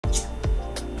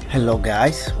Hello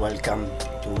guys, welcome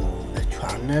to the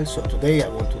channel. So today I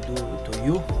want to do to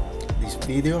you this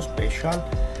video special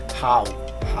how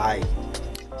I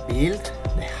build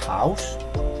the house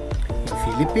in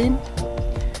Philippines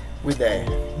with a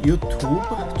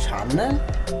YouTube channel,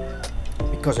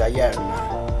 because I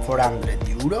earn 400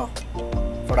 euro,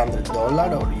 $400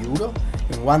 or euro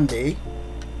in one day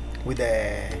with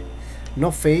a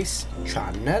no face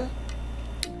channel.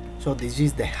 So this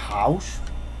is the house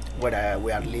where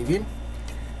we are living.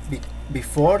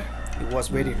 Before it was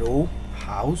very raw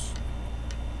house.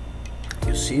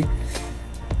 You see,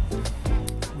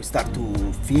 we start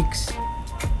to fix.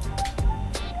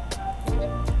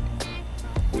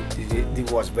 It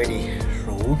was very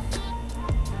raw.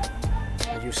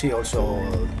 You see also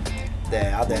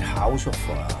the other house of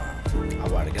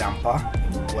our grandpa.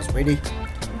 It was very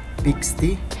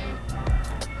pixty.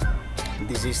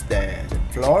 This is the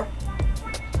floor.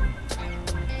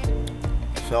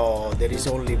 So there is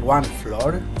only one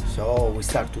floor, so we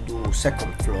start to do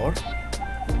second floor.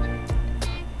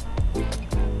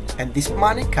 And this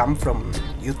money come from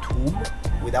YouTube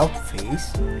without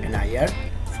face, and I earn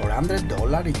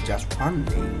 $400 in just one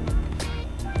day.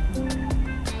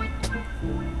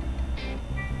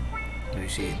 You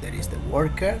see, there is the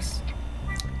workers.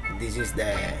 This is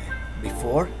the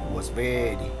before. It was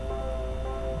very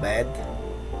bad.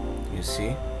 You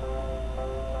see,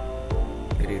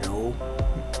 very raw.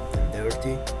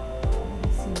 Dirty,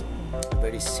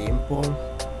 very simple,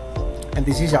 and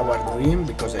this is our dream,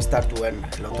 because I start to earn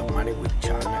a lot of money with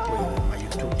my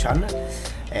YouTube channel.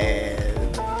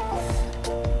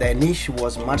 The niche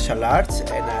was martial arts,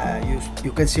 and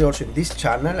you can see also in this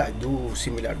channel I do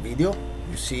similar video.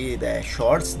 You see the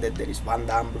shorts that there is Van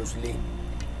Damme, Bruce Lee,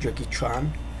 Jackie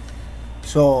Chan.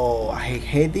 So I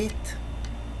edit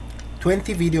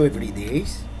 20 video every day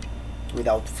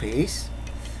without face.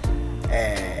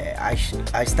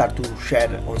 I start to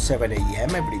share on 7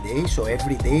 AM every day, so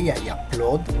every day I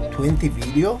upload 20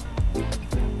 video in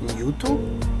YouTube,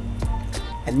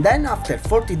 and then after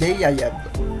 40 days I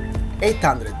have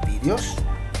 800 videos,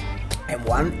 and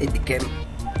one it became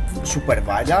super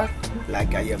viral,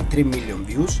 like I have 3 million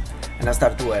views, and I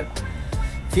start to have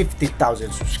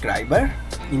 50,000 subscribers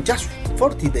in just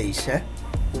 40 days,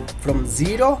 from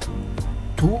 0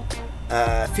 to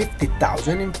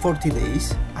 50,000 in 40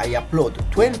 days. I upload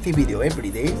 20 video every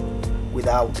day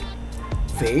without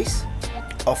face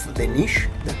of the niche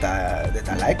that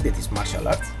I like, that is martial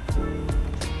arts.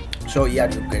 So here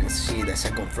you can see the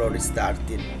second floor is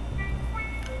starting.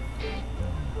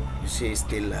 You see it's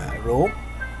still raw.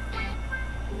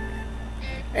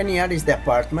 And here is the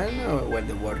apartment where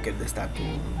the workers they start to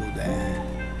do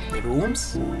the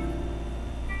rooms.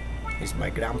 It's my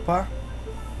grandpa.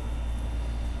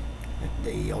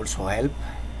 They also help.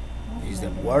 This is the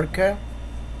worker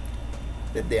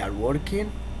that they are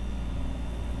working.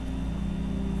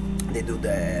 They do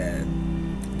the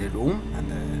room,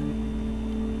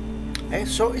 and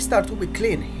so it start to be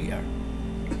clean here.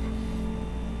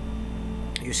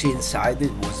 You see inside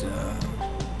it was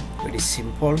very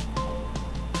simple,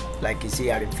 like it's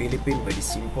here in Philippines, very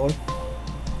simple.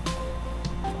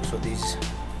 So this,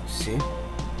 see.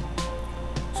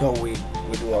 So we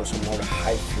do also more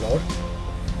high floor,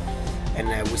 and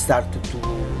we start to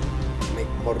make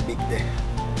more big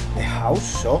the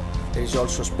house. So there is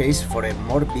also space for a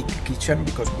more big kitchen,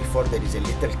 because before there is a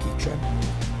little kitchen.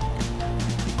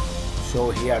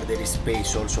 So here there is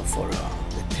space also for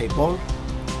the table,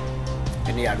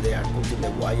 and here they are putting the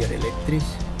wire electric,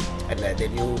 and the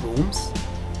new rooms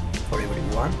for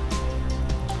everyone.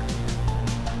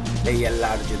 They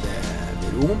enlarge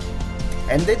the room.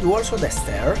 And they do also the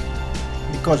stair,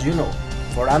 because you know,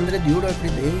 400 euro every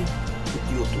day with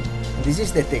YouTube. And this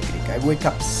is the technique. I wake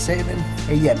up 7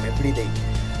 AM every day.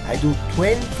 I do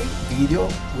 20 video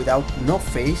without no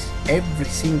face every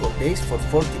single day for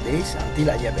 40 days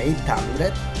until I have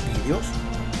 800 videos.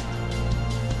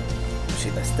 You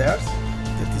see the stairs,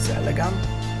 that is elegant.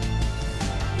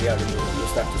 Here you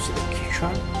start to see the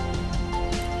kitchen,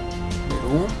 the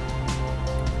room.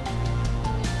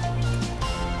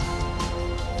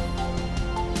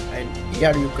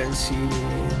 Here you can see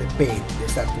the paint. They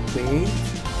start to paint,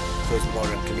 so it's more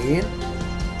clean.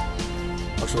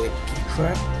 Also the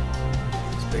kitchen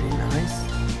is very nice.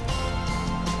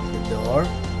 The door,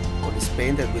 all is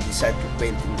painted. We decide to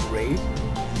paint in gray.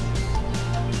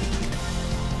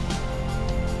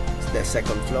 It's the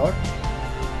second floor.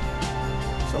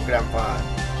 So Grandpa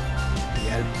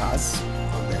helped us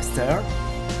on the stair.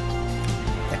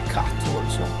 The cat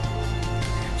also.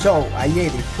 So I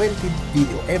edit 20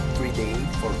 video every day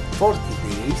for 40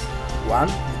 days. One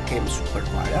became super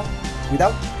viral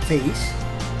without face,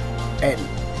 and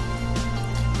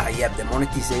I have the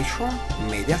monetization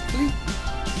immediately.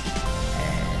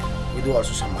 We do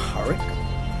also some hurry.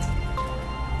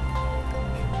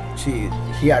 See,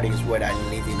 here is where I'm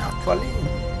living actually,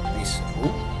 this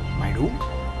room, my room,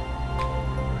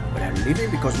 where I'm living,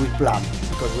 because we plan,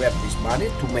 because we have this money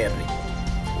to marry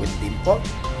with Dimple,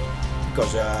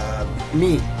 because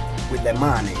me, with the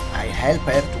money, I help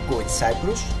her to go in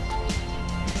Cyprus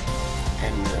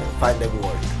and find the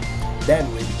work. Then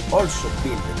we also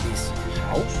build this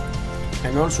house,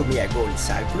 and also me, I go in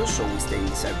Cyprus, so we stay in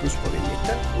Cyprus for a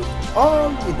little,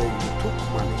 with the YouTube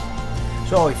money.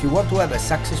 So if you want to have a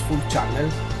successful channel,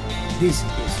 this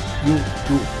is you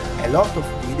do a lot of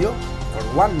video for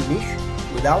one niche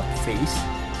without face.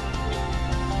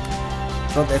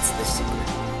 So that's the secret.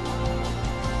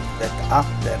 That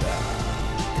after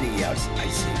 3 years I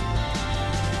see.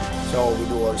 So we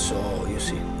do also, you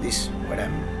see, this where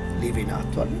I'm living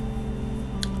actually.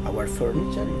 Our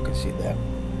furniture, you can see there.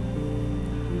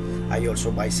 I also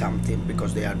buy something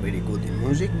because they are very good in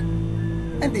music.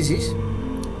 And this is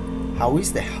how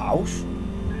is the house.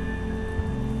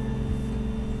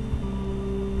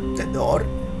 The door,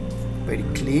 very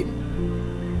clean.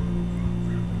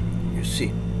 You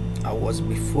see, I was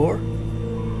before.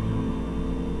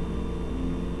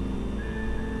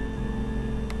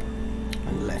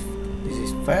 And left. This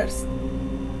is first.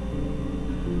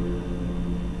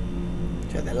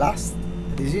 So the last.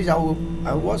 This is how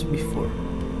I was before.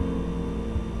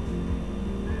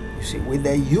 You see, with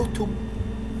the YouTube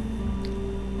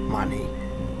money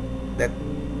that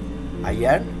I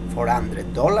earn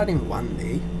 $400 in one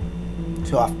day.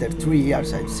 So after 3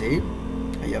 years, I'd say,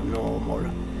 I have no more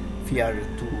fear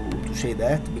to say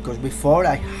that, because before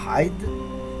I hide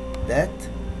that.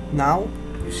 Now,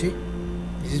 you see,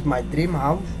 this is my dream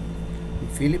house in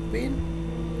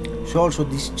Philippines. So also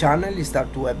this channel is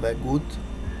start to have a good,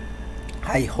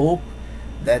 I hope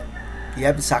that you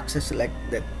have success like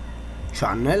that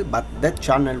channel, but that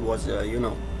channel was, you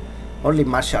know, only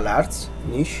martial arts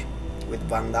niche with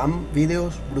Van Damme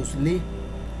videos, Bruce Lee,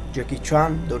 Jackie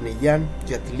Chan, Donnie Yen,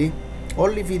 Jet Li,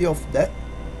 only video of that.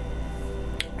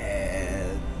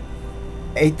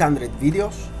 800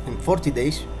 videos in 40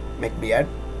 days make me earn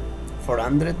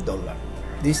 $400.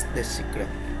 This is the secret.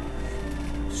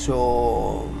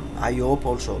 So I hope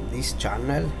also this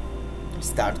channel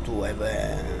start to have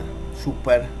a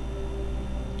super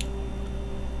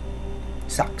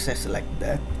success like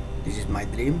that. This is my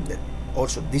dream, that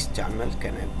also this channel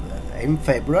can have in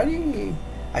February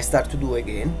I start to do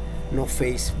again no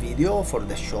face video for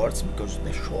the shorts, because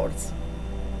the shorts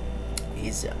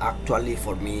is actually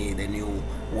for me the new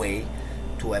way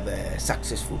to have a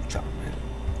successful channel.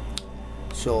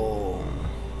 So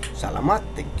salamat,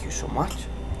 thank you so much.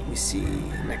 We see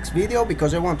next video,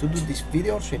 because I want to do this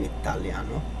video also in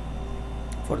Italiano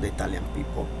for the Italian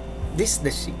people. This is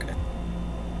the secret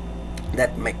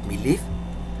that make me live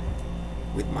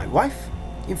with my wife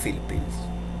in Philippines.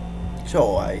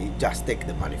 So I just take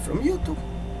the money from YouTube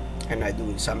and I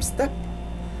do some step.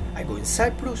 I go in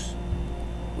Cyprus,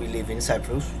 we live in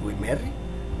Cyprus, we marry,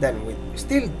 then with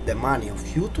still the money of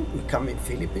YouTube we come in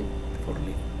Philippines for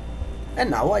live.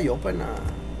 And now I open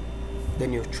the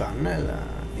new channel,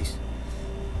 this,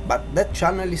 but that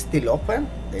channel is still open,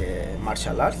 the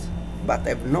martial arts, but I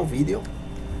have no video,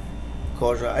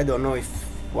 because I don't know if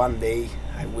one day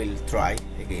I will try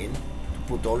again to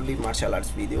put only martial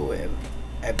arts video,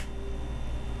 have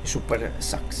super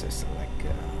success like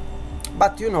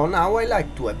but you know, now I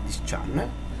like to have this channel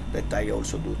that I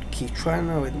also do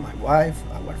kitchen with my wife,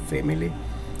 our family,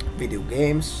 video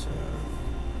games,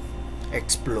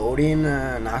 exploring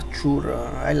nature.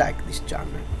 I like this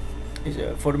channel.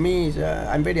 For me,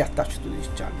 I'm very attached to this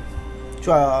channel,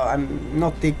 so I'm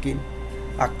not thinking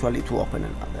actually to open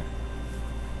another.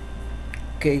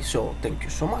 Okay, so thank you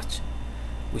so much.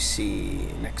 We see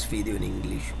next video in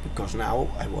English, because now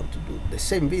I want to do the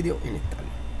same video in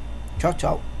Italian. Ciao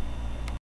ciao.